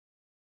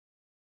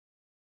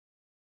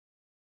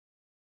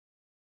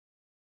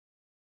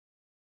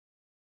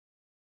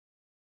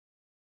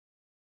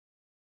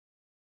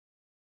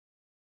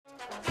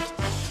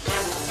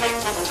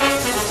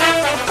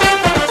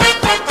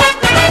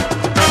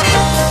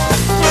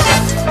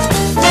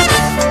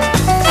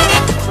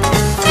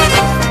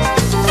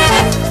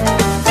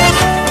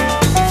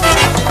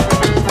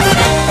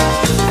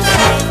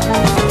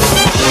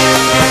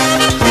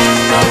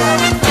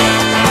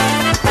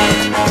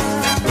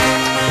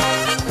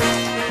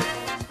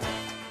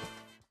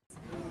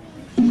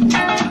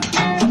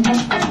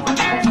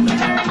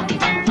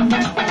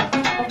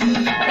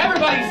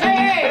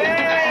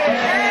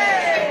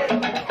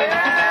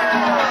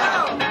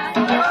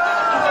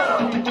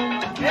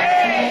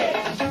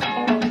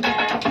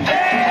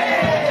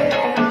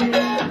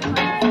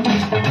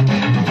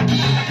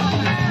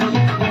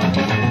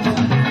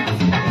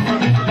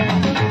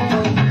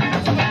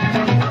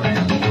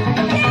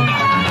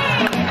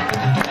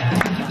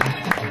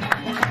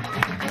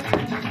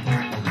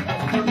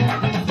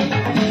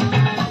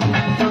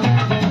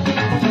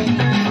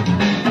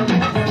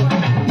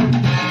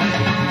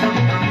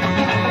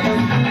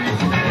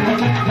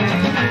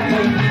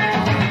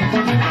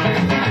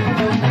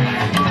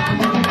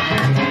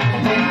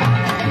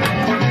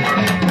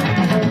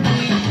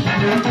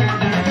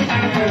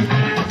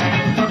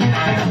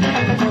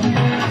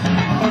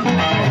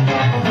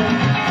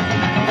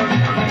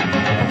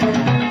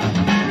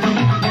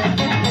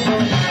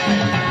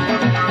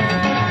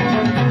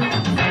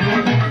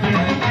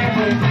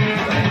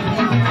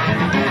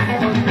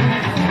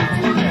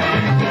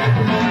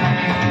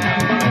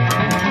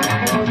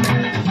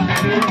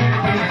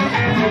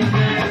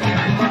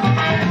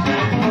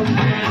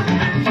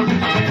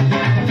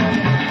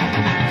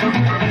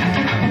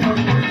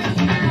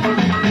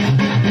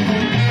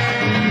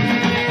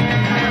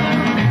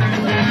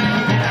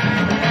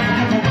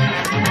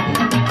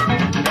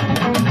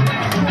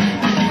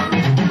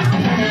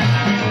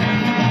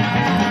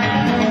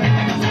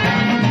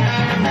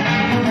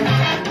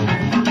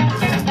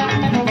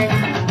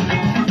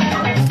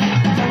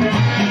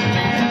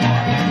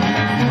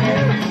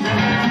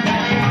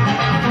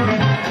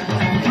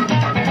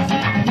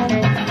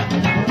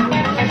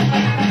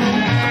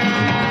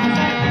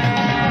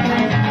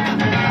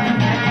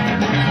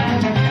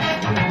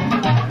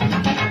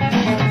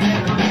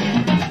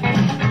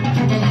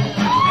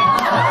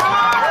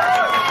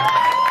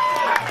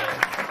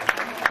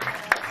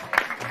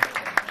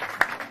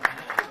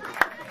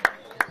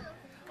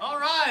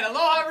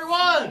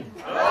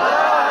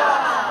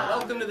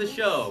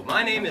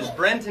My name is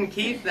Brenton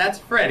Keith, that's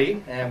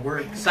Freddie, and we're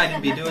excited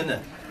to be doing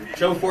the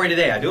show for you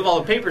today. I do have all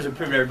the papers to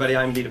prove to everybody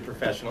I'm indeed a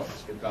professional.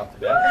 Let's get off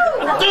the bed.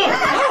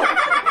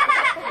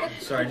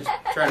 Sorry, just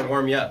trying to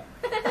warm you up.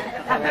 It's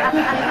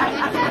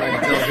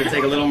going to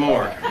take a little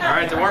more. All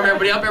right, to warm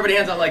everybody up, everybody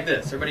hands out like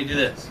this. Everybody do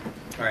this.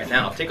 All right,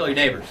 now, tickle your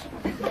neighbors.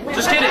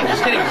 Just kidding,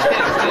 just kidding, just kidding,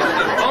 just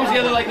kidding. Palms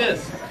together like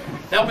this.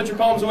 Now put your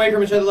palms away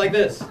from each other like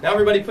this. Now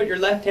everybody put your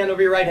left hand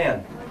over your right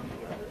hand.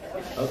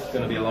 Oh, it's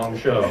going to be a long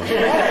show.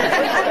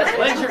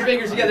 Clench your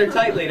fingers together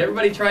tightly. And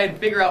everybody try and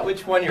figure out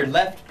which one your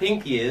left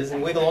pinky is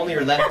and wiggle only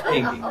your left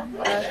pinky.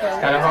 It's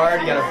kind of hard.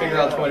 You got to figure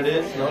out which one it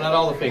is. No, not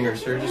all the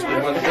fingers, sir. Just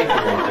one pinky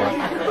right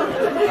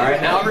there. All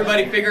right, now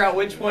everybody figure out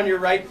which one your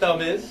right thumb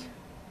is.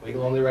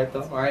 Wiggle only right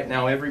thumb. All right,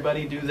 now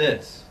everybody do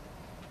this.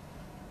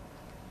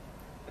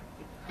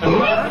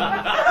 Anybody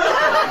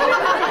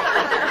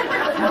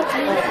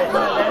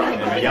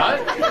got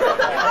it?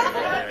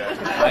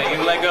 You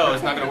can let go.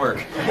 It's not going to work.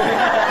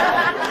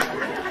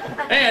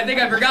 Hey, I think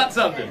I forgot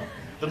something.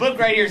 The book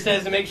right here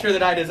says to make sure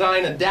that I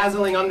design a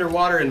dazzling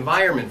underwater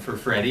environment for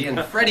Freddie. And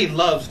Freddie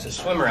loves to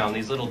swim around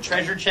these little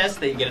treasure chests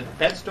that you get at the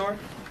pet store.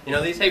 You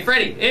know these? Hey,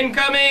 Freddie,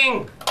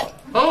 incoming!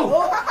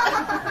 Oh!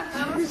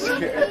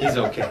 He's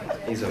okay.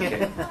 He's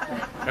okay.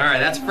 All right,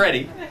 that's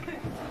Freddie.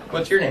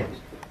 What's your name?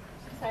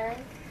 Sarah.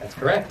 That's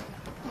correct.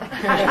 All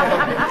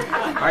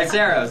right,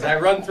 Sarah, as I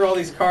run through all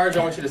these cards,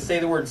 I want you to say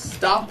the word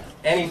stop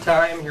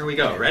anytime. Here we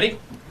go. Ready?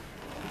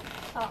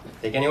 Stop.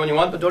 Take anyone you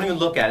want, but don't even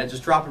look at it.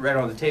 Just drop it right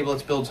on the table.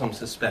 Let's build some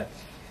suspense.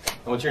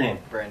 And what's your name?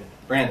 Brandon.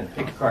 Brandon.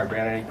 Pick a card.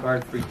 Brandon, any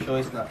card, free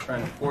choice, not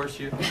trying to force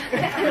you. All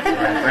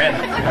right,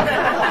 Brandon.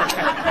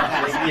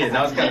 Yes, he is.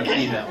 I was kind of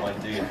feeding that one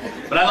to you.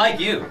 But I like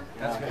you.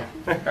 That's good.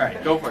 All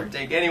right, go for it.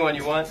 Take anyone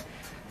you want.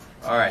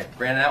 All right,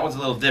 Brandon, that one's a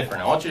little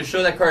different. I want you to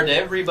show that card to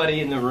everybody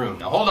in the room.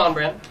 Now, hold on,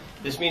 Brandon.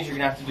 This means you're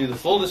going to have to do the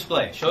full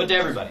display. Show it to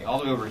everybody, all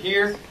the way over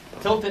here.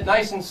 Tilt it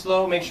nice and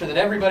slow. Make sure that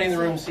everybody in the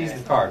room sees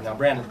the card. Now,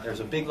 Brandon,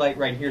 there's a big light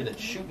right here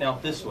that's shooting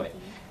out this way.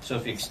 So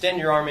if you extend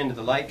your arm into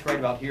the light right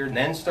about here and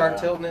then start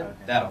tilting it,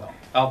 that'll help.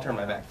 I'll turn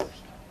my back first.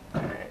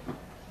 All right.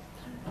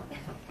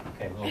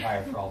 Okay, a little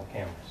higher for all the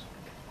cameras.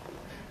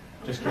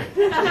 Just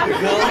kidding.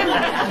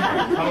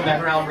 Coming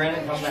back around,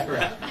 Brandon. Coming back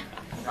around.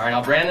 All right,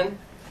 now, Brandon.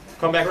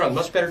 Come back around.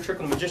 Much better trick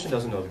when the magician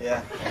doesn't know the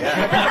card.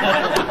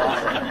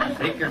 Yeah.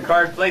 Take your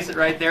card, place it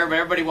right there, but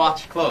everybody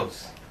watch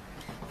close.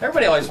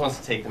 Everybody always wants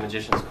to take the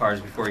magician's cards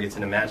before he gets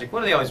into magic. What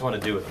do they always want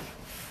to do with them?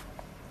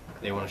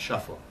 They want to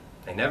shuffle.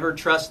 They never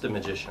trust the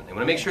magician. They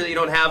want to make sure that you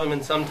don't have them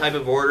in some type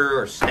of order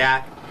or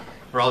stack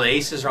where all the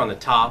aces are on the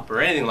top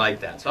or anything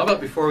like that. So how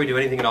about before we do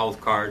anything at all with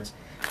cards,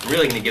 I'm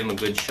really going to give them a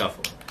good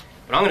shuffle.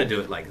 But I'm going to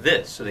do it like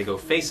this, so they go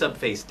face up,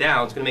 face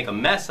down. It's going to make a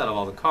mess out of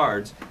all the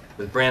cards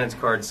with Brandon's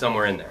cards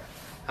somewhere in there.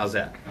 How's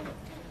that?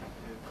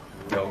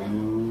 No.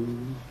 Ooh.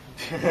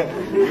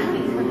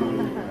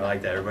 I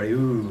like that, everybody.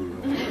 Ooh.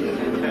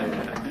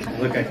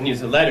 Look, I can use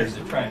the letters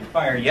to try and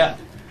fire you up.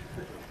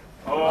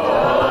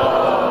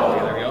 Oh.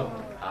 Okay, there we go.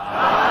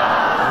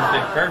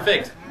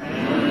 Perfect.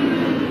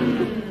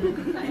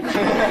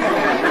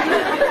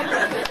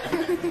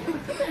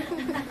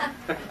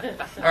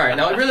 Alright,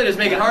 now it really does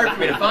make it hard for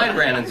me to find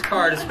Brandon's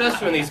card,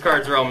 especially when these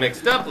cards are all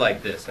mixed up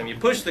like this. I mean,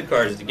 you push the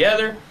cards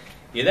together,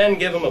 you then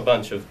give them a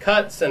bunch of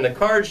cuts, and the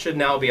cards should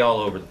now be all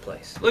over the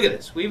place. Look at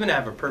this. We even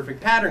have a perfect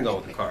pattern going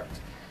with the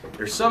cards.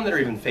 There's some that are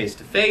even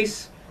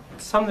face-to-face,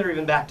 some that are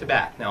even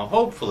back-to-back. Now,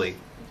 hopefully,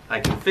 I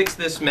can fix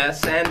this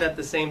mess and at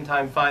the same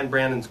time find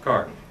Brandon's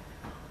card.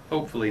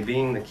 Hopefully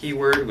being the key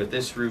word with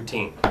this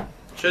routine.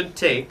 Should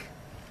take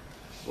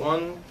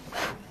one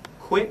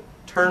quick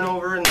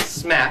turnover and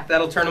smack.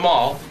 That'll turn them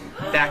all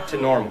back to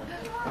normal.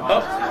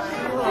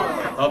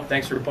 Oh,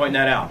 thanks for pointing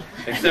that out.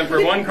 Except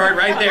for one card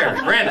right there.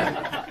 Brandon,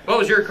 what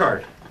was your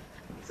card?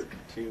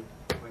 2.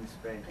 Win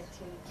space.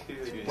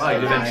 2. Wow, you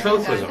did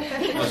ventriloquism.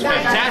 That was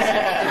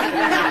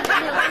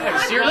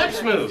fantastic. See your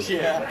lips move.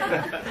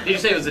 Yeah. Did you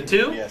say it was a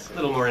 2? Yes. A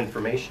little more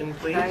information,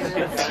 please. 2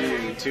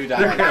 They're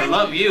diamonds. going to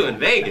love you in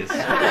Vegas. 2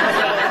 of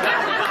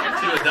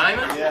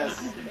diamonds? Yes.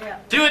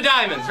 2 of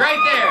diamonds, right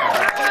there.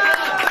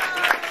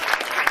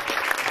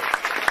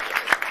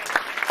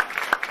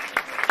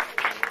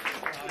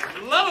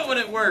 Love it when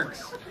it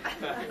works.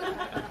 All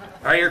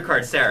right, your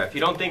card, Sarah. If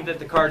you don't think that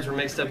the cards were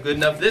mixed up good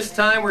enough, this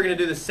time we're going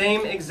to do the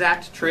same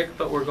exact trick,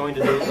 but we're going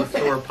to do it with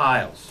 4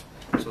 piles.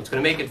 So it's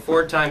going to make it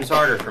 4 times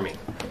harder for me.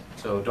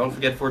 So don't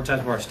forget 4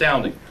 times more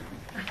astounding.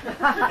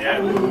 Yeah.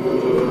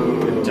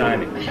 Good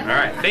timing. All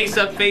right, face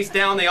up, face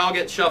down, they all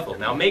get shuffled.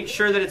 Now make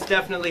sure that it's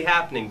definitely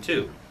happening,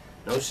 too.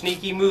 No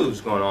sneaky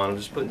moves going on. I'm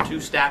just putting 2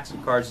 stacks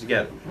of cards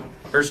together.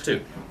 First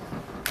 2.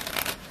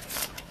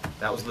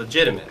 That was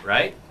legitimate,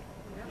 right?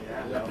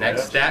 Yeah.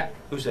 Next stack.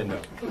 Who said no?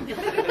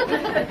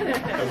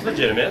 That was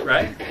legitimate,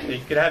 right? You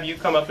could have you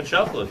come up and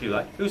shuffle if you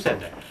like. Who said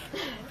that?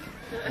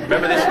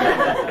 Remember this?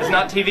 It's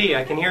not TV.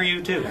 I can hear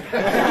you too. All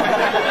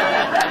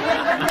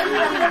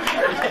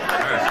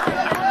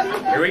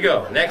right. Here we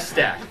go. Next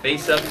stack.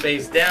 Face up,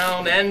 face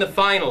down, and the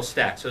final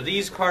stack. So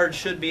these cards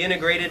should be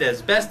integrated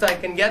as best I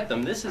can get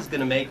them. This is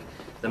going to make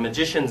the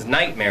magician's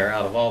nightmare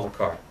out of all the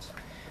cards.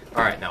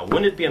 All right. Now,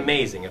 wouldn't it be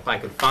amazing if I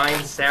could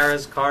find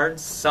Sarah's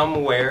cards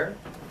somewhere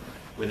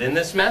within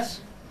this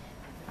mess?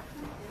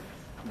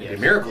 It'd be a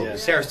miracle.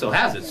 Yes. Sarah still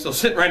has it. It's still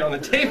sitting right on the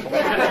table.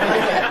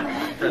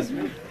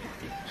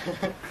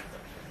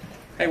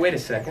 Hey, wait a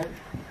second.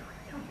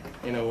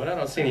 You know what? I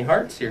don't see any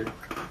hearts here.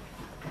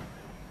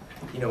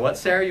 You know what,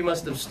 Sarah? You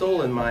must have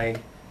stolen my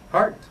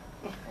heart.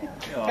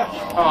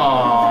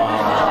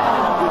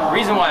 Aww. The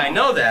reason why I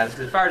know that is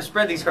because if I were to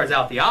spread these cards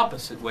out the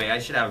opposite way, I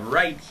should have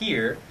right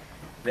here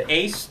the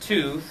ace,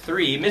 2,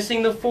 3,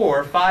 missing the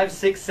 4, 5,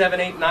 6, 7,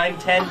 8, 9,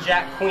 10,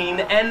 jack, queen,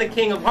 and the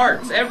king of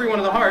hearts. Every one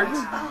of the hearts,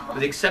 with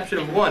the exception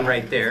of one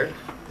right there,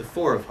 the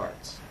 4 of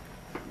hearts.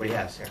 What do you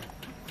have, Sarah?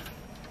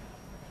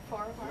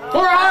 4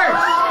 4 hearts!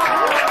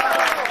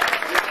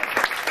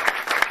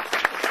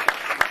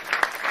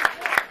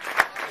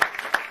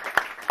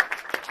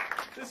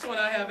 This one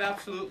I have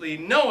absolutely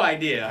no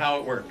idea how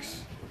it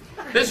works.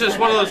 This is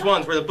one of those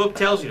ones where the book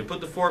tells you to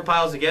put the 4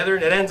 piles together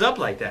and it ends up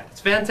like that.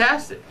 It's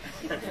fantastic.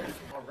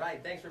 All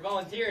right, thanks for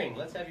volunteering.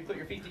 Let's have you put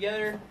your feet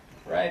together.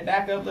 Right,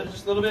 back up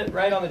just a little bit,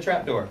 right on the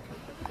trap door.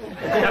 Boom!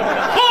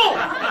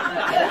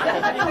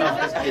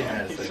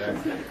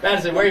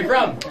 Madison, where are you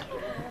from?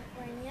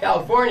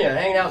 California.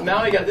 Hanging out in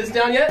Maui. Got this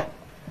down yet?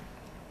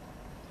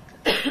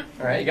 All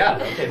right, you got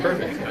it. Okay,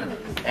 perfect.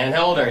 And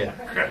how old are you?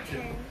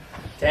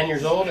 10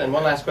 years old. And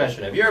one last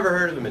question. Have you ever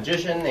heard of a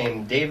magician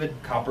named David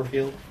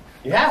Copperfield?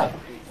 You have?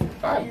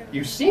 All right.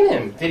 You've seen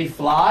him. Did he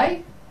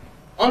fly?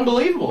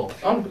 Unbelievable.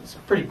 It's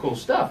pretty cool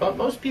stuff.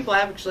 Most people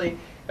have actually,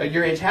 at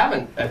your age,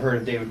 haven't heard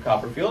of David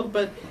Copperfield,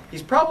 but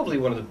he's probably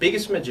one of the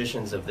biggest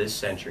magicians of this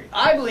century.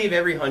 I believe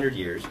every 100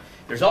 years,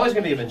 there's always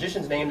going to be a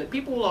magician's name that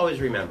people will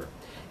always remember.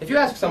 If you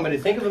ask somebody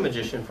to think of a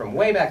magician from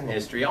way back in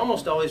history,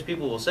 almost always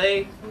people will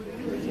say,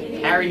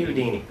 Harry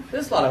Houdini.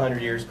 This lot of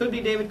 100 years could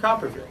be David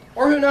Copperfield.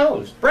 Or who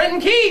knows? Brenton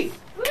Keith!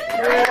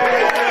 David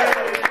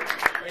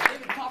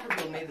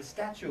Copperfield made the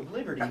Statue of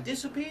Liberty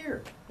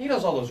disappear. He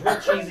does all those real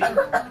cheesy,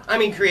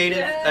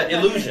 creative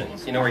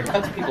illusions, where he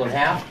cuts people in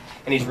half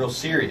and he's real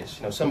serious.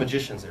 Some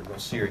magicians are real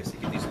serious. They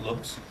give these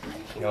looks,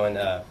 when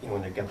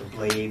they've got the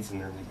blades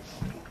and they're...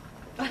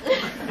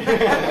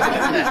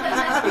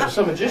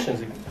 some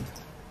magicians...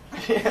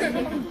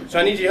 So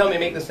I need you to help me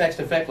make this next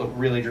effect look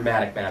really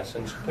dramatic,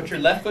 Madison. So put your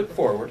left foot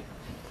forward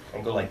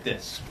and go like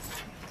this.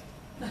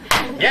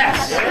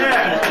 Yes!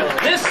 Yeah.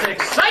 This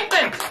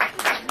excitement!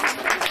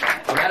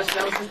 So Madison,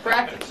 that was just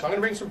practice. So I'm going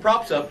to bring some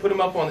props up, put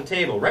them up on the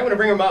table. Right when I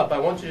bring them up, I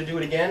want you to do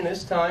it again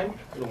this time.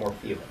 A little more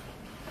feeling.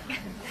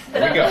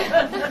 There we go.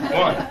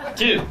 1,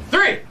 2,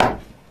 3! And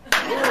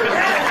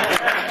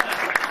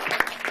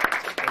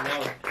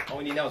now, all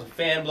we need mean that was a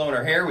fan blowing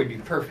our hair, we'd be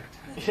perfect.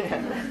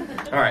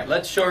 All right,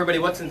 let's show everybody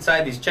what's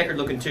inside these checkered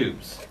looking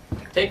tubes.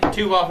 Take the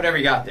tube off, whatever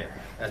you got there.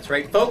 That's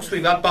right, folks,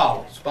 we've got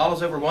bottles.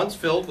 Bottles that were once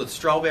filled with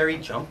strawberry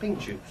jumping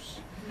juice.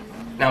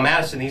 Now,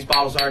 Madison, these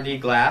bottles are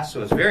indeed glass,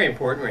 so it's very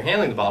important when you're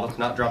handling the bottle to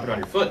not drop it on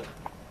your foot.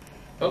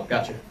 Oh,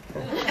 gotcha.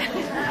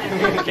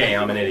 Okay,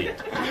 I'm an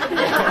idiot.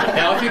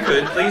 Now, if you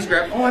could, please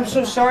grab... Oh, I'm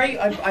so sorry.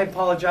 I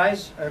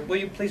apologize. Will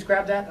you please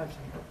grab that? I'm sorry.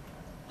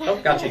 Oh,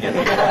 gotcha again.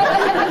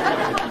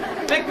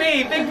 Big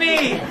B! Big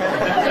B!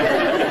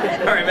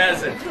 All right,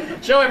 Madison,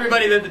 show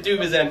everybody that the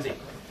tube is empty.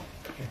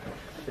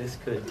 This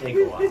could take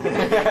a while.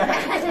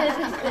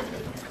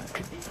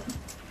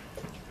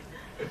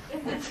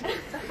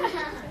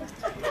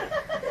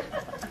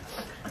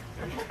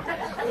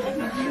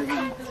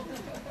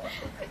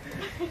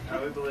 I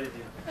would believe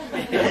you.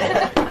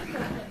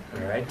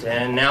 All right,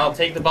 and now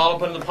take the bottle,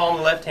 put it in the palm of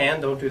the left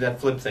hand. Don't do that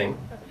flip thing.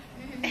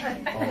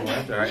 Palm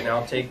left. All right,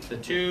 now take the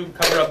tube,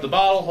 cover up the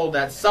bottle, hold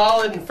that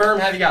solid and firm.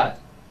 Have you got it?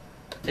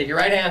 Take your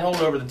right hand, hold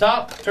it over the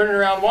top, turn it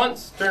around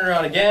once, turn it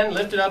around again,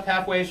 lift it up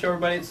halfway, show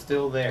everybody it's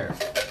still there.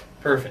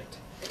 Perfect.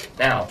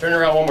 Now, turn it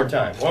around one more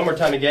time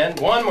again,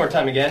 one more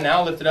time again.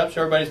 Now lift it up,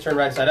 show everybody it's turned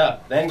right side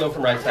up. Then go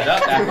from right side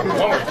up, back over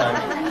one more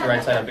time to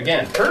right side up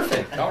again.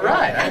 Perfect. All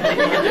right, I think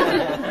you can do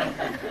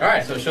it. All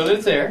right, so show that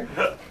it's there.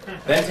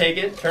 Then take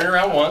it, turn it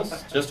around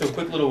once, just do a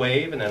quick little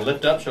wave, and then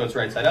lift up, show it's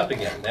right side up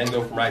again. Then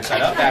go from right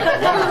side up, back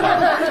over one more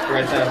time to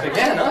right side up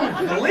again.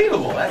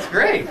 Unbelievable. That's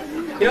great.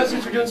 You know,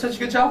 since you're doing such a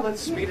good job, let's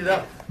speed it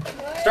up.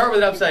 Start with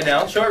it upside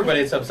down, show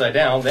everybody it's upside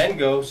down, then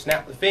go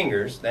snap the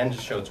fingers, then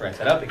just show it's right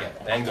side up again.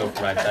 Then go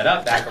from right side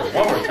up, back over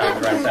one more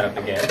time to right side up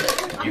again.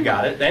 You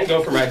got it. Then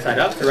go from right side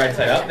up to right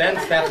side up, then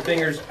snap the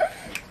fingers,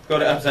 go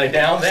to upside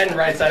down, then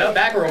right side up,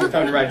 back over one more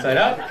time to right side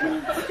up.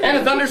 And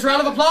a thunderous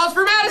round of applause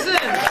for Madison!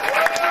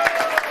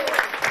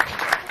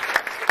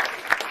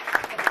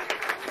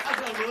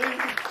 That's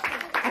unbelievable.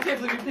 I can't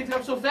believe you picked it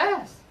up so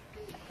fast.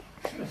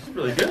 That's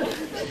really good.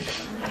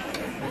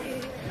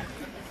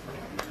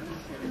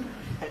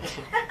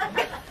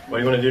 What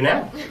do you want to do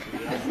now?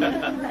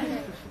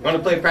 You want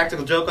to play a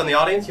practical joke on the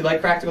audience? You like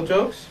practical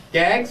jokes?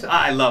 Gags?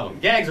 I love them.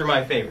 Gags are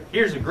my favorite.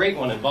 Here's a great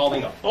one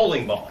involving a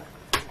bowling ball.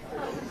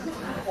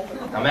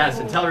 Now,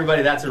 Madison, tell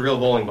everybody that's a real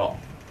bowling ball.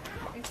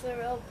 It's a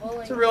real bowling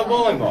ball. It's a real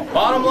bowling ball.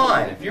 Bottom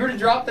line, if you were to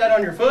drop that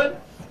on your foot,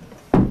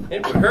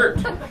 it would hurt.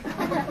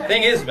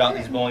 Thing is about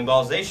these bowling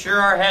balls, they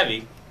sure are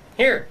heavy.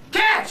 Here,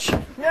 catch! Oh.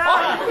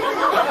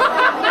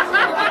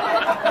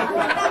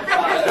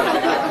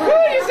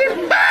 You see?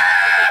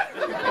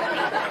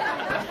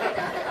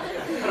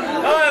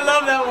 Oh, I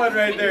love that one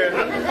right there.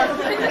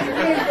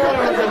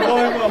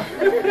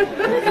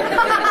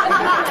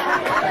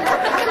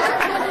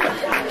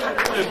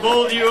 It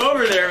bowled you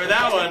over there with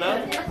that one,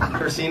 huh?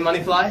 Ever seen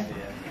Money Fly?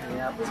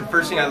 Yeah. It's the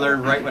first thing I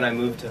learned right when I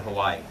moved to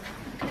Hawaii.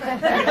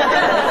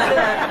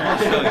 I'll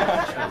show you.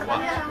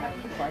 Watch.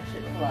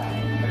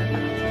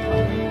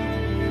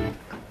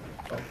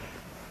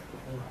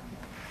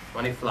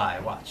 Money Fly,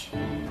 watch.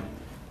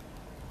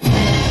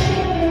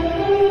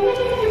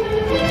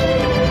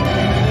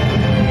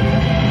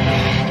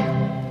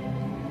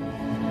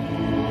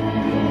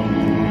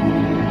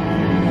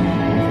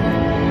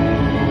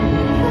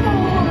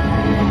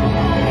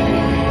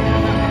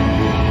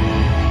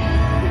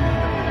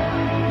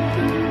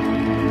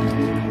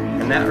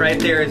 And that right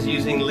there is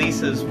using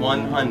Lisa's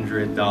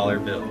 $100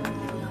 bill.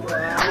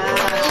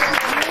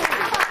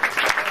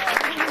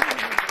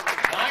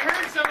 I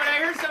heard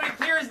somebody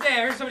clear as day.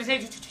 I heard somebody say,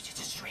 it's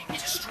a string,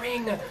 it's a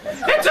string.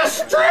 It's a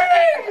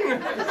string!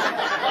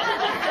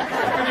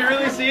 Can you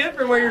really see it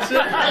from where you're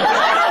sitting?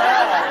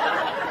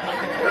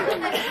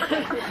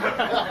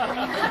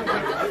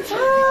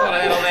 Thought I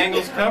had all the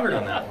angles covered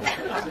on that one.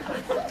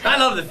 I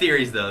love the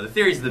theories, though. The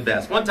theories are the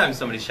best. One time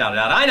somebody shouted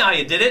out, I know how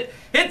you did it.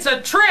 It's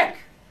a trick!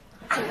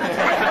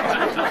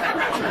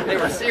 They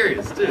were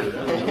serious, too.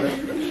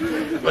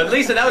 But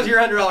Lisa, that was your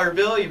 $100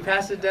 bill. You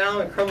passed it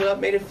down and crumbled it up,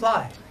 made it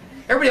fly.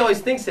 Everybody always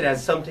thinks it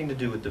has something to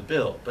do with the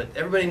bill, but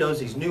everybody knows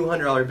these new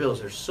 $100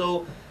 bills. There's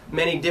so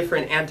many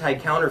different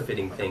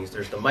anti-counterfeiting things.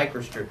 There's the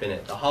microstrip in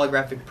it, the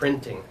holographic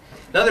printing.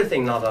 Another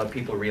thing not a lot of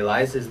people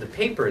realize is the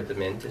paper at the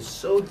mint is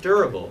so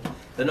durable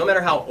that no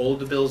matter how old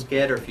the bills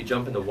get, or if you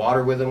jump in the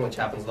water with them, which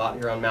happens a lot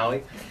here on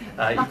Maui,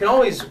 you can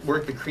always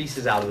work the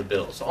creases out of the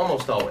bills,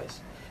 almost always.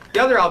 The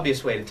other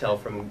obvious way to tell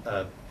from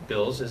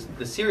bills is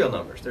the serial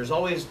numbers. There's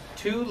always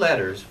 2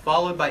 letters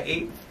followed by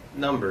 8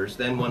 numbers,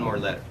 then 1 more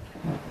letter.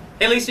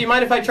 Hey Lisa, you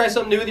mind if I try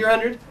something new with your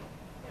 100?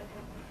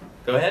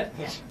 Go ahead?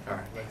 Yes. All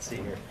right, let's see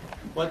here.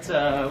 What's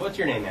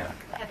your name now?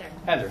 Heather.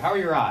 Heather, how are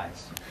your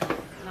eyes?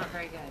 Not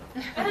very good.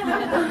 This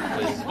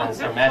has been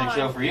some magic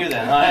show for you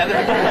then, huh,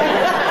 Heather?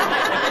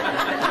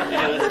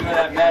 Yeah, let's do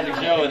that magic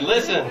show and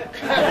listen.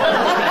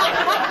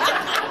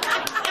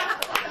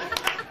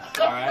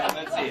 All right,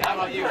 let's see. How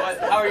about you?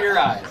 How are your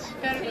eyes?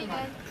 Pretty good.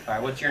 All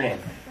right, what's your name?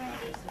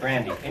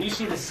 Brandy. Can you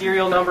see the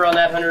serial number on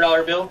that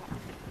 $100 bill?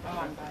 Oh,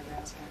 I'm glad you're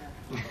asking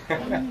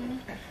her.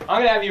 I'm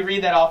going to have you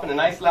read that off in a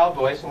nice loud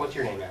voice. And what's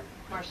your name, man?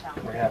 Marshall.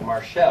 We're going to have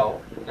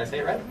Marshall, did I say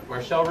it right?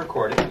 Marshall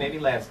recorded, maybe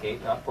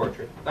landscape, not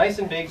portrait. Nice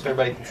and big so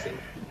everybody can see.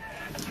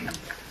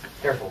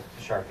 Careful,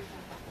 the Sharpie.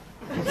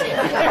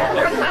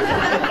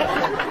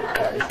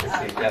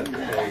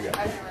 There you go.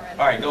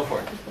 All right, go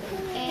for it.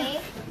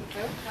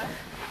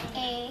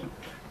 A.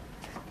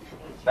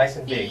 Nice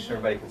and big so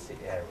everybody can see.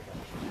 Yeah, there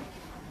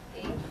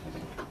we go.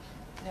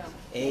 No.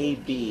 A,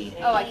 B.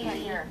 Oh, I can't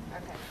hear.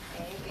 Okay.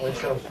 Well, it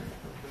shows.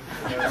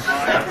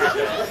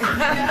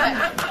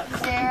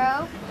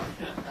 0,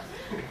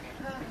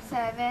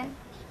 7,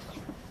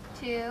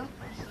 2,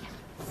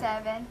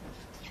 7,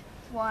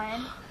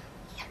 1,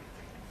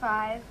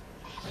 5,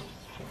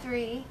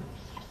 3,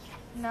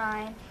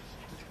 9,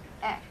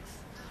 X.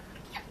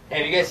 Hey,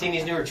 have you guys seen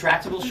these new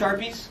retractable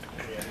Sharpies?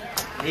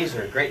 These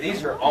are great.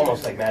 These are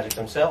almost like magic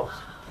themselves.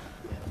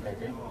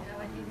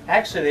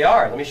 Actually, they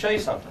are. Let me show you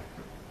something.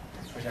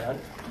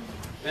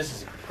 This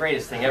is the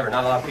greatest thing ever.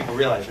 Not a lot of people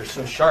realize they're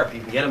so sharp.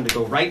 You can get them to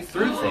go right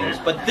through things.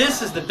 But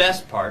this is the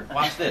best part.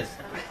 Watch this.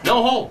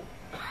 No hole.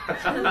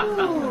 I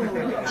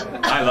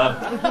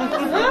love it. All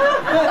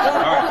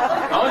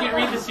right. I want you to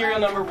read the serial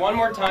number one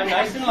more time,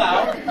 nice and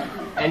loud.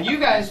 And you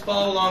guys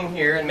follow along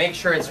here and make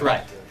sure it's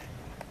right.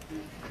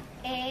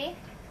 A,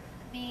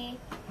 B,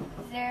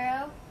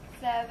 0,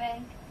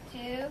 7,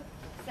 2,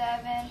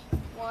 7,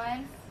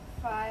 1,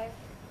 5,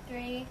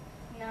 3,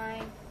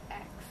 9,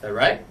 X. Is that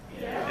right?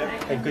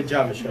 Yeah. Hey, good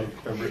job, Michelle,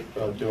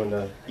 doing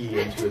the E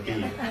into a B.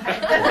 Good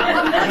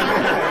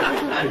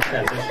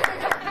transition.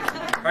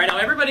 All right, now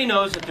everybody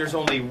knows that there's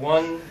only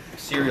one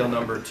serial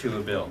number to a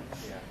bill.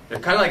 They're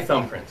kind of like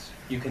thumbprints.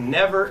 You can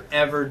never,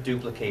 ever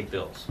duplicate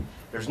bills.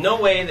 There's no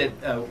way that,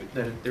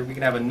 we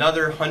can have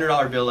another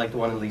 $100 bill like the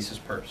one in Lisa's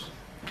purse.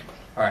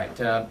 All right,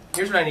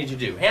 here's what I need you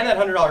to do. Hand that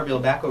 $100 bill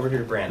back over here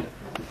to Brandon.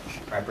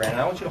 All right, Brandon,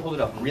 I want you to hold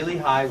it up really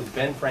high with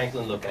Ben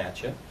Franklin looking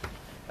at you.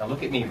 Now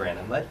look at me,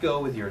 Brandon. Let go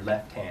with your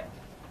left hand.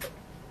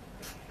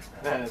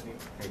 Very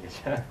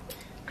good.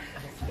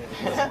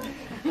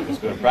 Let's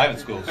go to private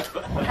schools.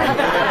 All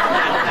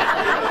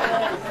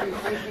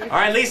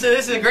right, Lisa,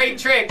 this is a great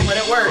trick when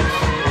it works.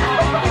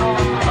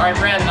 All right,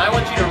 Brandon, I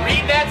want you to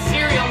read that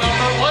serial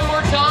number one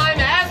more time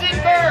as it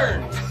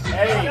burns.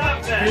 A,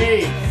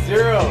 B,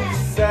 0,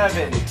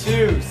 7,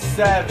 2,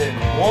 7,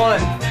 1,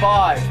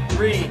 5,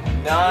 3,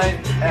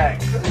 9,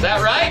 X. Is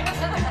that right?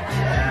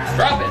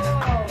 Drop it.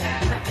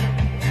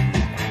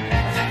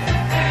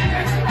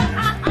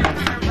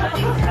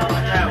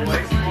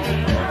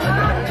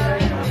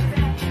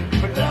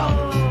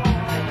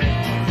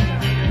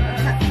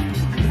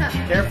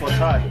 Careful, it's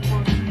hot.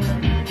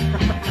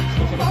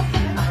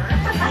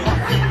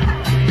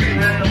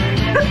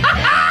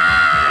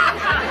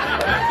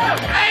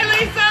 Hey,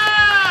 Lisa!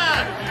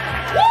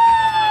 Woo!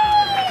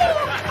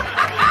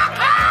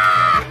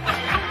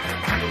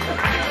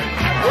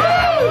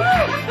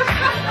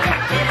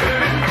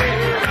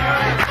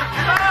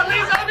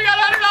 Lisa, I hope you got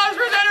 $100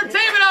 worth of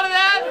entertainment out of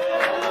that.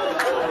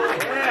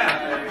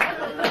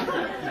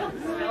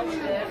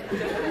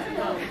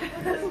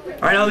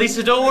 All right, now,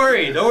 Lisa, don't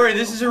worry. Don't worry.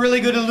 This is a really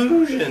good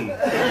illusion.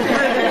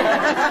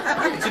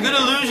 It's a good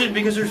illusion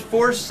because there's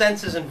 4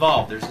 senses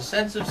involved. There's a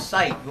sense of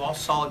sight. You all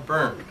saw it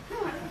burn.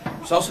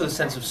 There's also the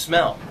sense of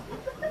smell.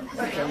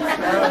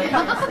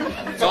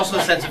 There's also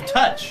the sense of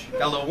touch.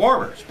 Got a little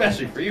warmer,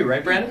 especially for you,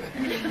 right, Brandon?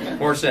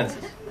 4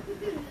 senses.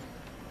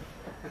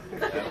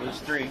 That was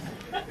 3.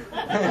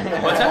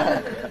 What's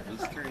that? That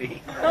was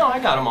 3. No, I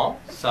got them all.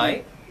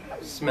 Sight,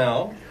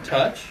 smell,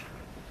 touch.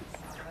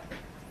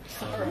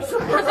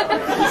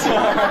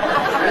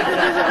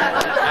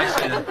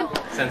 Actually, the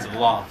sense of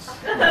loss.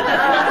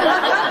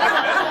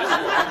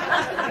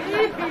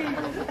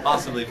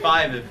 Possibly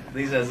 5 if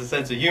Lisa has a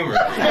sense of humor.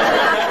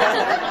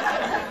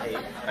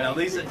 Now,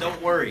 Lisa,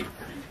 don't worry.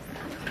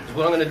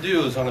 What I'm going to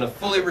do is I'm going to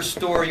fully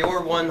restore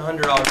your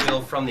 $100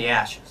 bill from the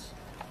ashes.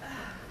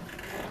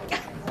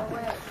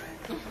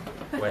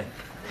 Wait.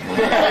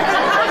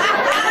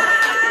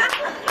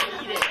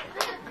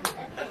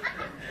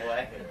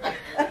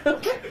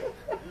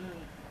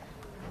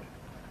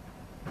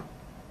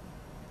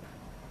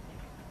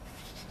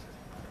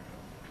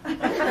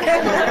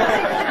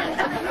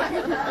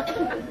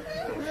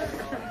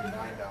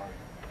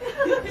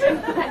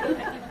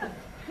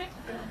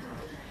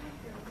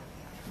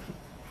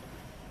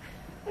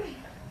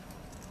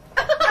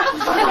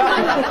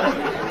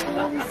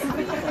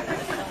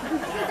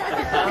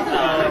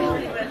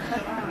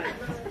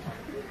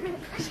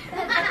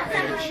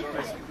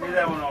 Read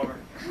that one over.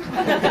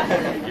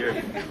 You're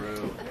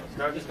through.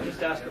 No,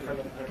 just ask her for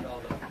the $100.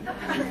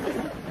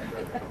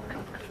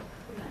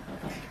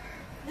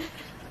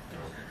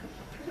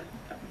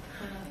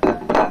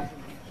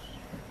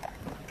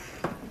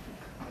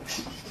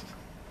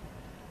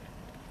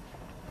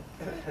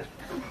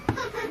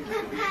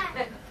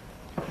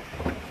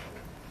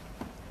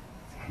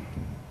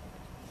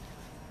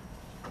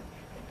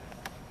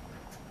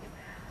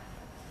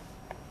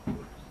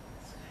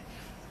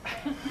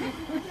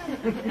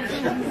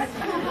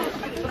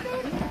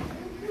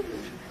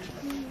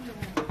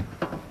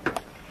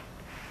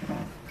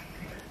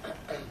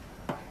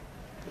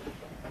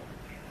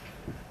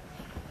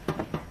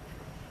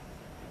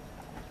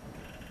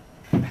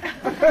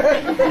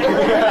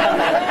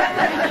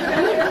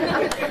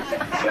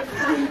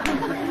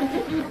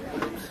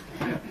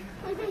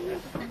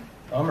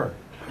 Bummer.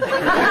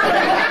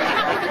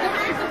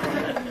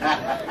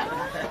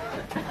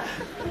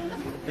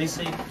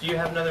 Lisa, do you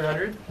have another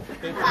 100?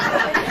 I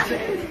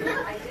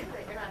did,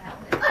 but you're not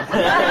helping.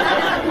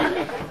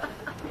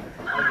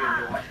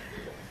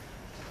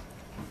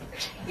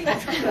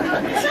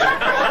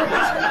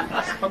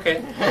 Okay.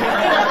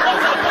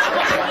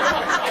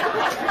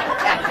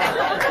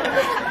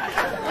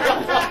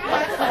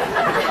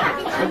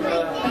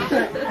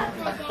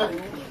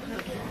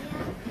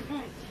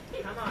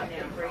 Come on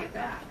now, bring it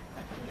back.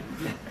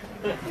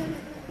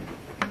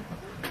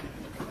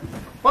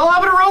 Well, how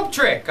about a rope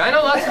trick? I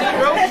know lots of neat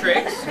rope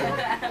tricks.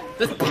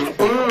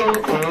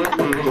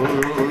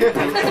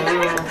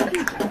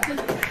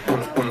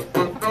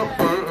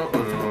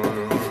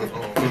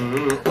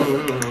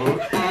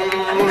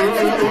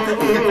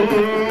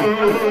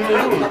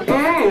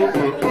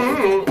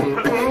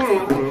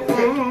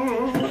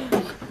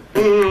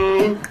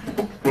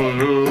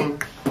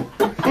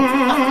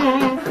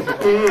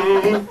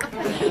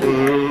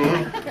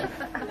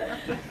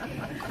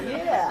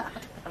 Yeah.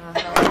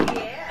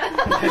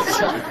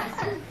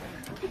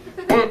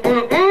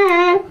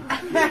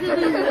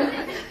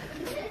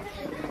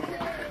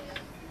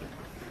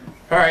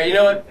 All right, you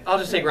know what? I'll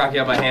just take Rocky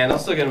out by hand. I'll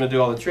still get him to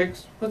do all the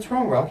tricks. What's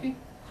wrong, Rocky?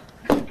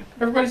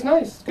 Everybody's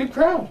nice. Good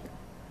crowd.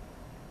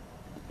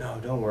 No,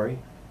 don't worry.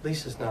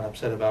 Lisa's not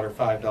upset about her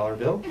 $5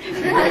 bill.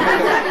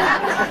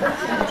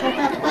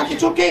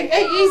 It's okay.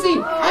 Hey,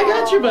 easy. I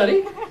got you,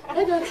 buddy.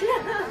 I got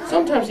you.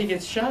 Sometimes he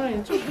gets shy.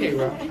 It's okay,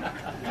 Rocky.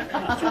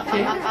 It's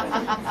okay.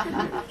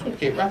 It's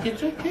okay, Rocky.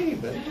 It's okay,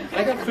 buddy.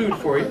 I got food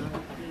for you.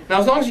 Now,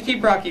 as long as you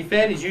keep Rocky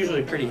fed, he's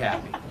usually pretty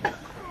happy.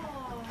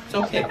 It's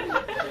okay. All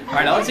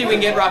right, now let's see if we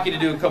can get Rocky to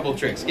do a couple of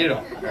tricks. Get it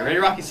on. All right, ready,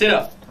 Rocky? Sit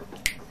up.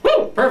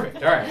 Woo! Perfect.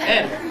 All right,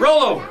 and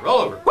roll over. Roll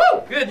over.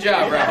 Woo! Good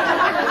job, Rocky.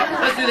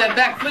 Let's do that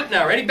back flip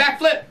now. Ready? Back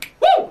flip.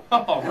 Woo!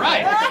 All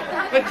right.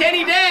 But can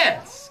he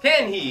dance?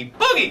 Can he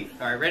boogie?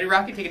 All right, ready,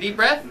 Rocky? Take a deep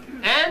breath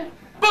and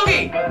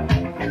boogie.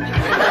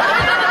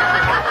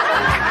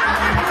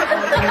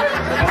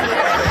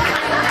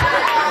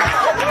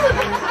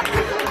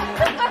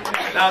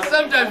 Now,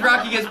 sometimes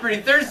Rocky gets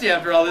pretty thirsty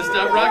after all this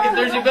stuff. Rocky,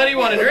 thirsty buddy,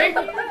 want a drink?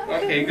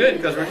 Okay, good,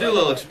 because we're doing a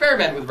little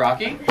experiment with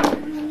Rocky.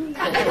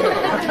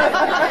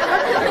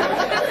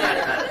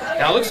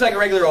 Now, it looks like a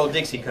regular old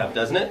Dixie cup,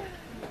 doesn't it?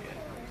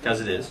 Because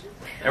it is.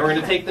 And we're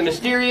going to take the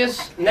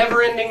mysterious,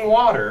 never-ending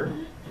water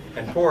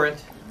and pour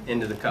it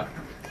into the cup.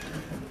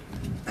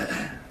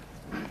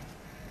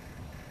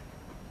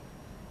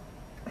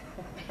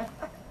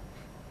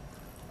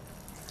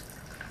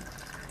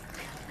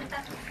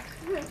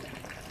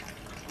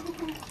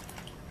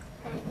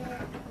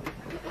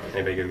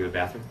 Anybody gotta go to the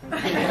bathroom?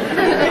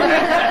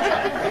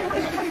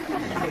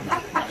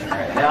 All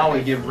right, now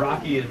we give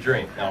Rocky a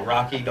drink. Now,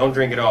 Rocky, don't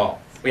drink it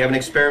all. We haven't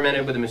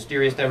experimented with the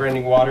mysterious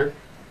never-ending water.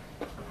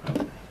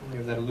 We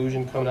have that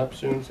illusion coming up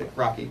soon. Say,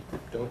 Rocky,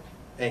 don't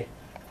drink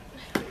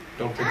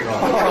it all.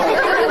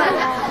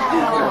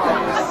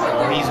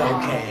 Oh, he's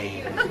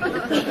okay.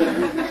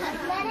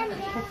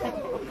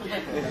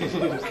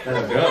 Let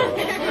him go.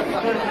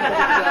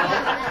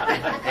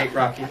 Hey,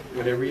 Rocky,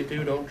 whatever you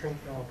do, don't drink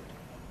it all.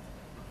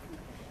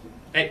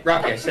 Hey,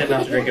 Rocky, I said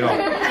not to drink it all.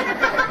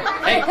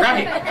 Hey,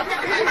 Rocky!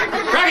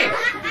 Rocky!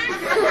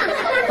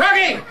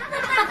 Rocky!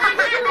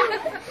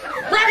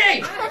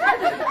 Rocky!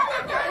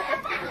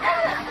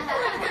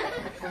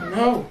 Oh,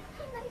 no.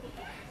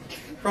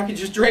 Rocky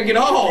just drank it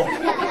all.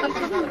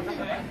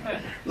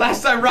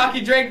 Last time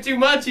Rocky drank too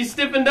much, he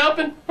stiffened up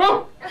and...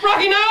 Oh,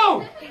 Rocky,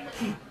 no!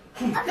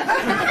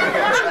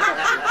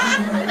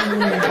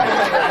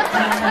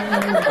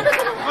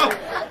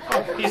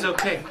 Oh, he's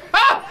okay.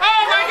 Oh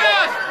my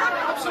gosh!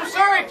 I'm so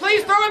sorry.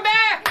 Please throw him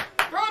back.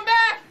 Throw him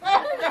back.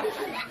 Oh, no.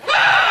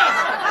 Ah!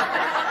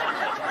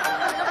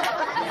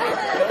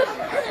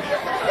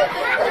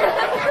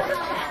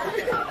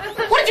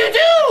 What'd you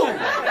do?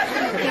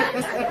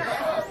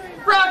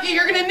 Rocky,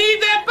 you're gonna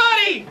need that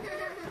buddy.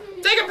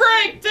 Take a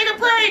break. Take a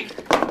break.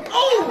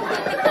 Oh!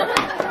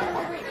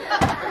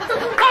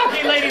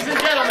 Rocky, ladies and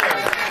gentlemen.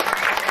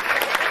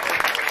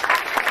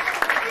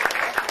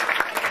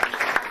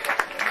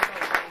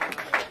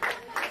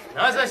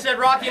 Now, as I said,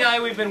 Rocky and I,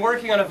 we've been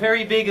working on a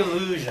very big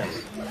illusion.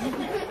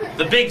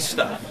 The big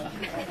stuff.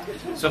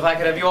 So if I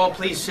could have you all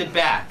please sit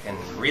back and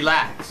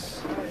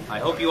relax. I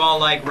hope you all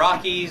like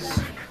Rocky's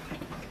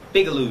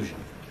big illusion.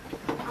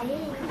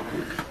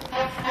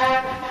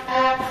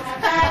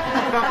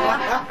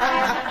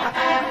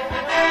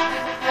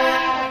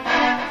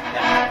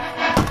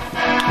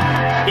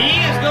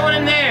 He is going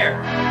in there.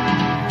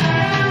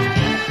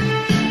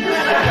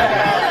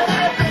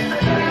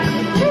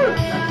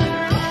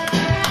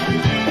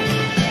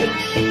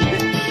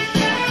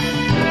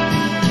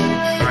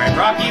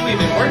 Rocky, we've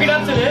been working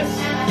up to this.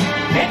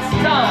 It's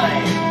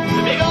time.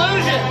 The big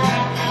illusion.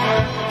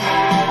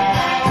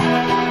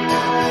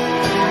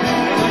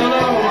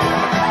 No.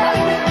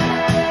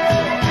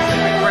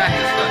 Crack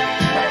this stuff.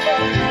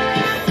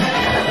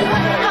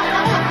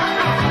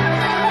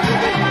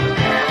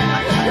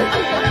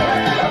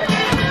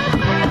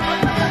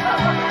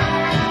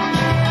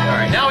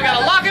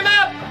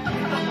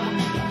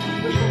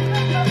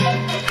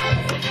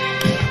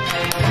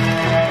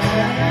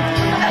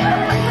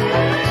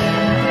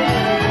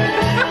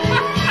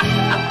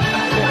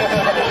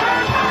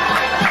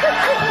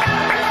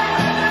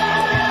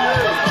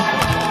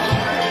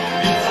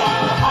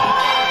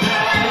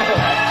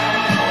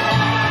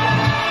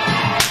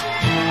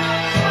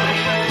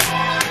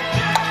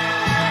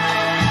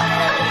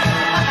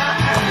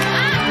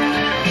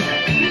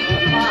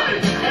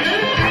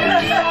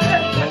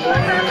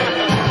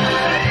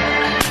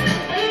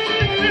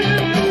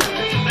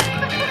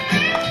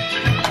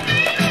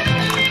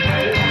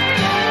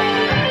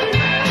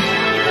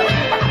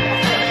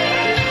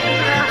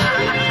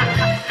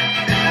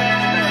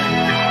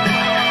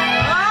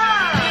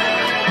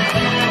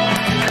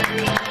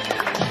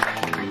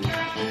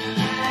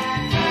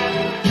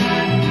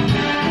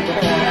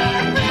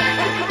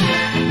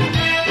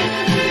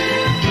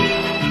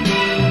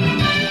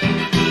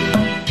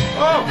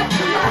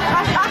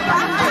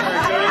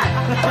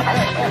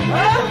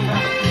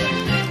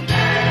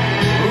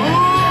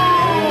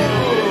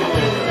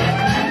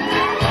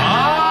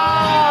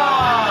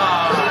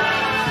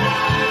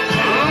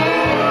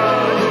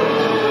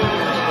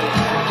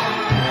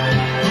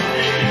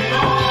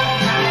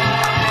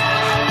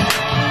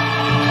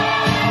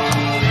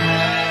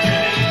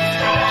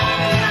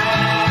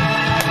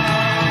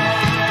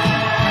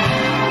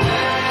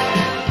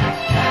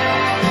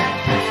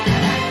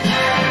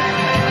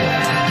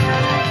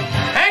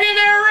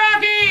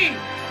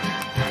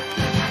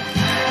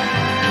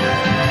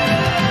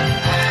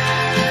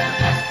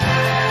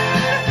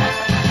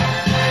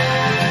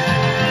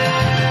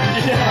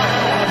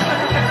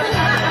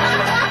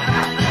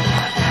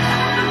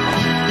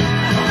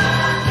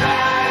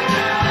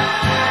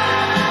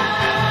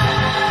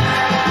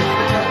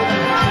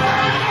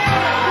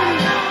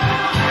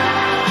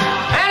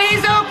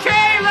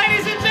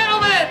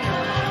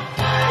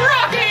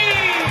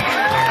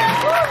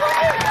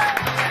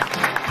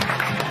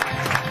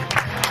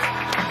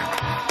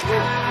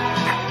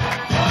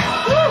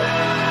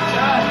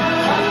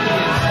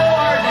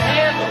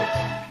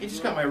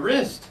 My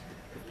wrist.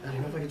 I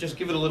don't know if I could just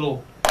give it a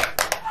little.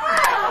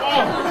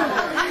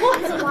 Oh,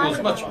 that feels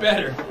much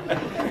better.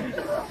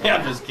 Yeah,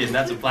 I'm just kidding.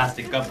 That's a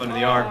plastic cup under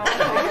the arm.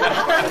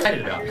 Tight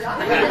it up.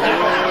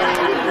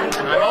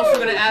 And I'm also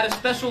going to add a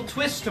special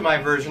twist to my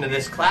version of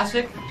this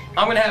classic.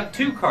 I'm going to have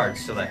 2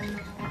 cards selected.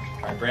 All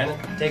right, Brandon,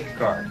 take a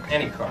card,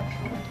 any card.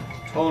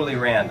 Totally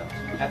random.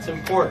 That's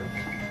important.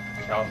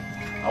 Now,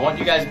 I want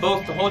you guys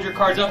both to hold your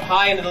cards up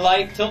high into the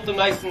light, tilt them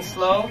nice and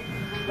slow.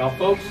 Now,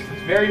 folks,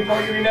 it's very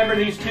important to remember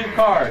these 2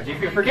 cards.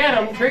 If you forget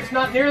them, trick's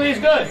not nearly as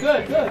good.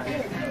 Good.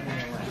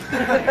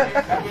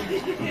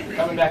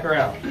 Coming back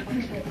around.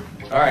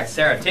 All right,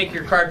 Sarah, take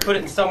your card, put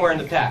it somewhere in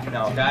the pack.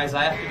 Now, guys,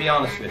 I have to be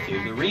honest with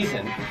you. The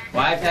reason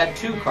why I've had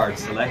 2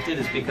 cards selected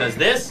is because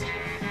this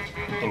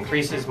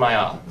increases my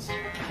odds.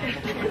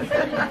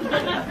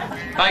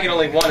 If I get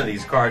only one of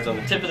these cards on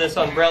the tip of this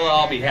umbrella,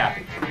 I'll be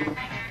happy.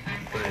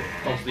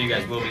 Hopefully you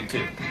guys will be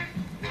too.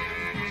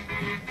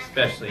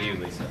 Especially you,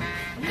 Lisa.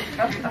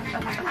 All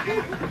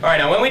right,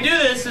 now when we do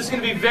this, it's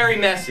going to be very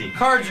messy.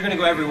 Cards are going to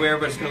go everywhere,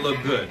 but it's going to look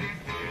good.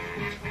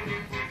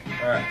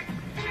 All right.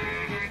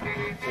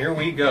 Here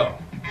we go.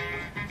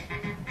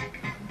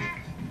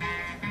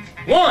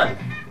 1.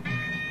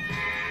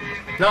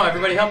 No,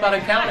 everybody help out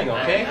in counting,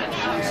 okay?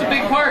 It's a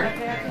big part.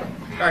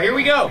 All right, here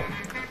we go.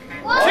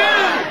 2.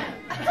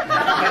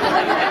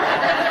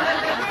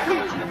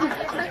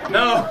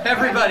 No,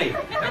 everybody.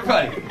 All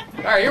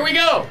right, here we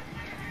go.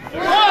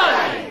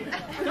 1.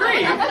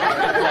 3.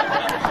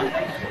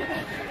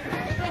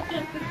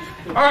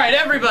 All right,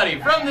 everybody,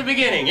 from the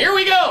beginning. Here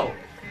we go.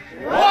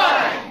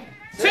 1,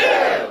 2,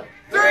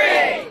 3.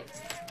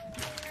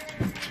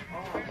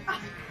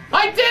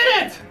 I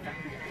did it!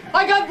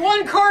 I got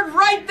 1 card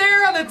right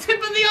there on the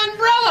tip of the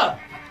umbrella.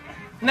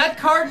 And that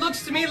card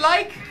looks to me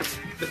like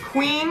the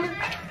Queen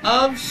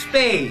of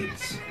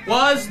Spades.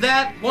 Was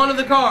that one of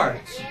the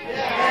cards?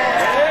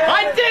 Yeah.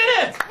 I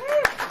did it!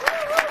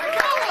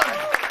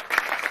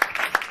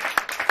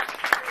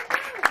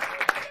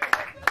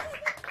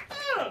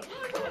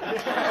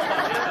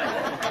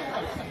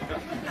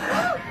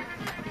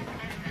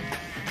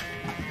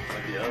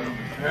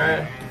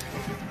 Alright.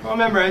 Well,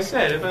 remember I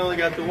said if I only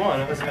got the 1,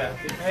 I was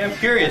happy. I am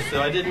curious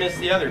though, I did miss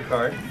the other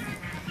card.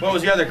 What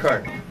was the other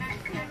card?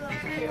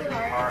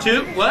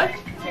 2? What?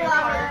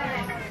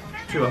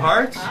 2 of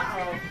hearts?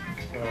 Oh.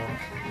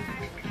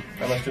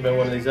 That must have been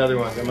one of these other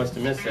ones. I must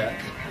have missed that.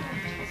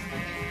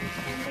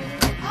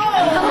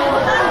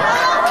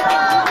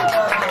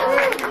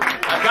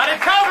 I've got it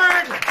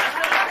covered!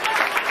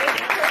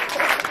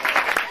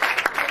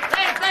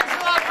 Hey, thanks a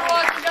lot for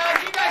watching,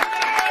 guys. You guys did a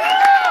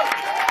great job!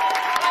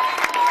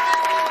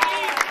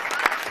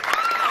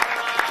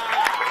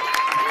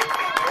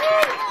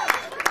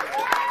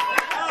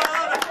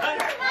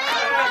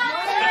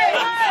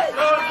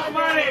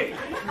 Money,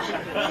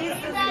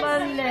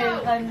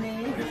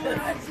 honey.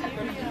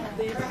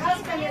 Her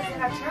husband is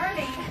an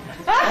attorney.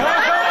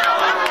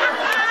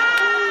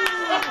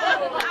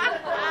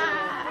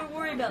 Don't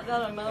worry about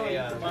that on Maui.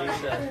 Hey,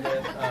 Lisa,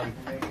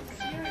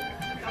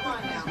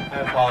 I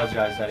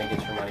apologize I didn't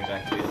get your money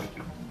back to you.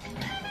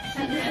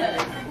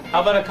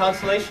 How about a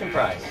consolation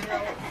prize?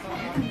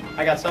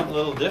 I got something a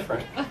little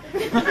different.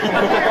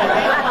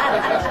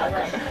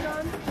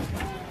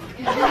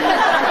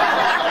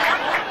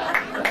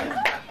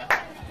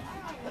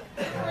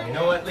 You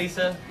know what,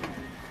 Lisa?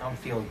 I'm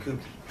feeling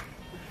kooky.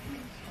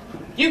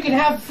 You can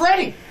have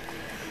Freddie.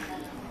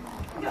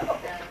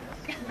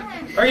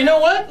 Or you know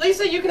what,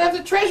 Lisa? You can have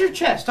the treasure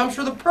chest. I'm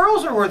sure the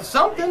pearls are worth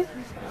something.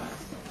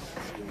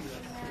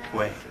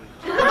 Wait.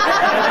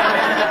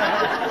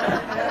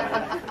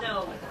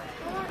 No.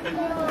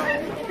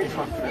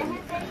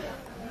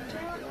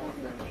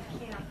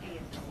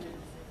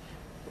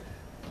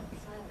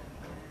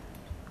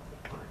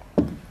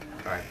 All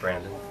right,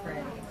 Brandon.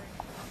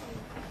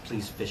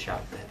 Please fish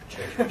out that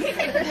treasure.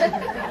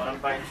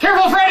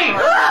 Careful, Freddie!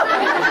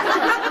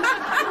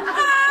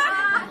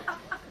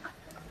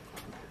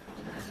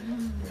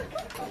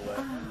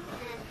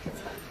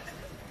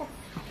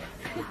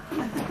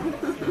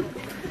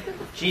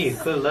 Gee,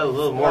 put a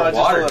little more just a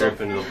water little. drip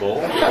into the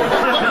bowl. All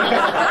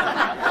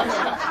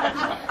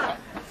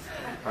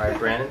right,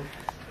 Brandon,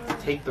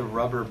 take the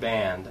rubber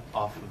band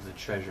off of the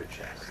treasure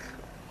chest.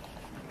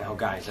 Now,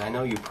 guys, I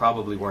know you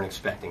probably weren't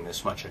expecting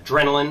this much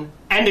adrenaline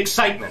and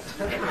excitement.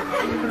 Take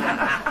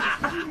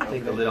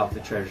the lid off the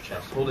treasure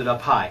chest. Hold it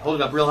up high. Hold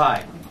it up real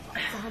high.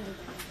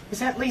 Is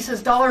that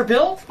Lisa's dollar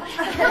bill? Pull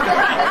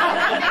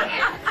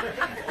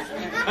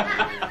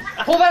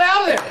that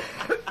out of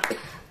there.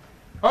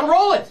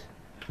 Unroll it.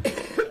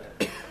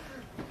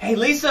 Hey,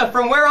 Lisa,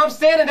 from where I'm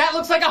standing, that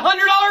looks like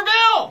 $100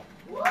 bill.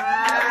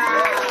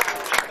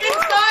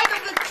 Inside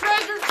of the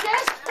treasure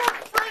chest for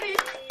Freddie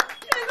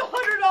is a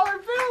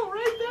 $100 bill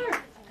right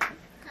there.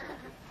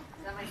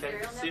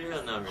 Check the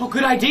serial number. Oh,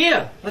 good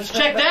idea. Let's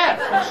check that.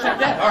 Let's check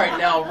that. All right,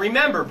 now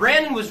remember,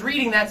 Brandon was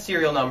reading that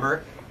serial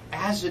number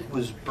as it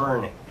was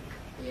burning.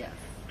 Yeah.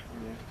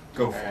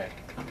 Go for Alright.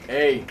 it.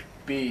 A,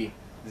 B,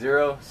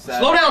 0,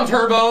 7. Slow down,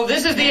 Turbo.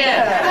 This is the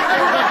end. All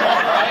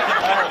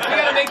right? We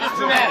gotta make this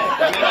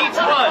dramatic. I mean, each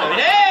one. I mean,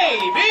 A,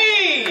 B.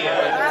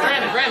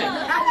 Brandon.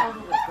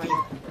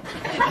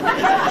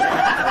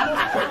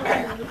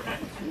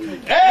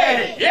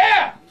 A,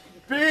 yeah.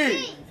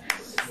 B,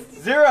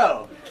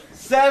 0,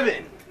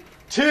 7,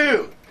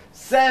 2,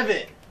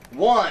 7,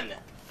 1,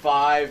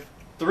 5,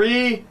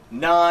 3,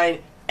 9,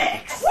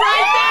 X.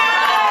 Right there.